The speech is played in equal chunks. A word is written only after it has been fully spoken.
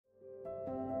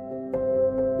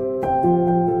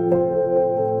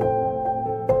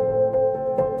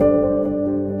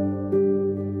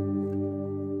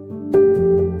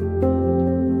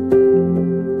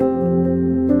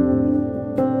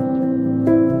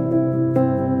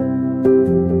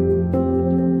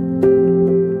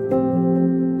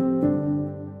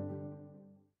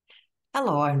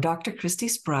Dr. Christie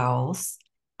Sprowls.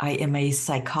 I am a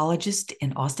psychologist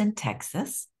in Austin,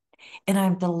 Texas, and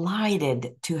I'm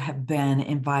delighted to have been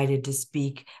invited to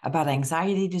speak about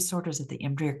anxiety disorders at the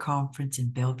EMDR conference in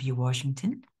Bellevue,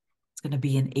 Washington. It's going to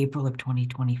be in April of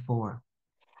 2024.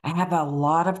 I have a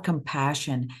lot of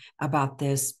compassion about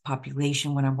this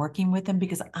population when I'm working with them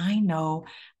because I know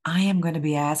I am going to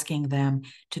be asking them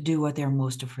to do what they're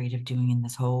most afraid of doing in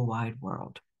this whole wide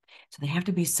world. So they have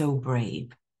to be so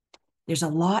brave. There's a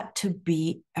lot to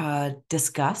be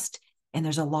discussed, and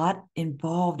there's a lot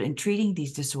involved in treating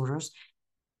these disorders.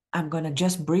 I'm going to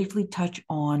just briefly touch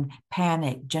on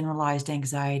panic, generalized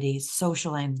anxiety,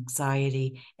 social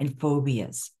anxiety, and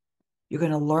phobias. You're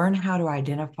going to learn how to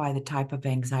identify the type of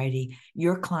anxiety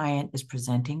your client is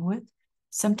presenting with.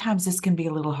 Sometimes this can be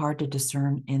a little hard to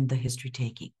discern in the history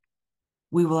taking.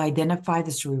 We will identify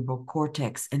the cerebral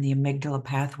cortex and the amygdala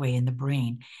pathway in the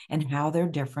brain and how they're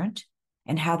different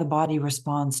and how the body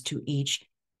responds to each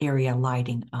area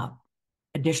lighting up.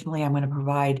 Additionally, I'm going to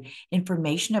provide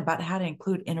information about how to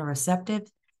include interoceptive,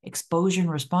 exposure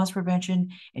and response prevention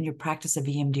in your practice of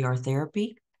EMDR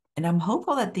therapy. And I'm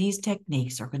hopeful that these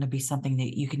techniques are going to be something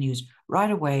that you can use right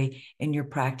away in your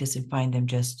practice and find them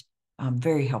just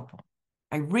very helpful.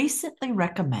 I recently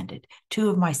recommended 2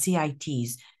 of my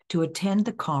CITs to attend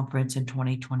the conference in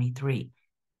 2023.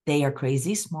 They are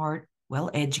crazy smart,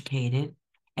 well-educated,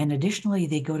 and additionally,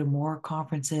 they go to more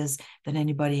conferences than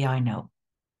anybody I know.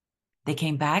 They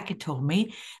came back and told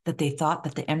me that they thought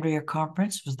that the EMDR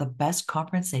conference was the best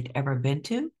conference they'd ever been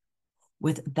to.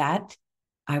 With that,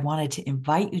 I wanted to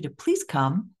invite you to please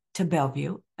come to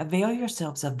Bellevue, avail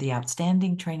yourselves of the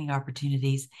outstanding training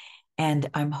opportunities, and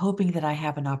I'm hoping that I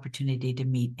have an opportunity to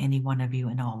meet any one of you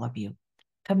and all of you.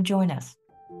 Come join us.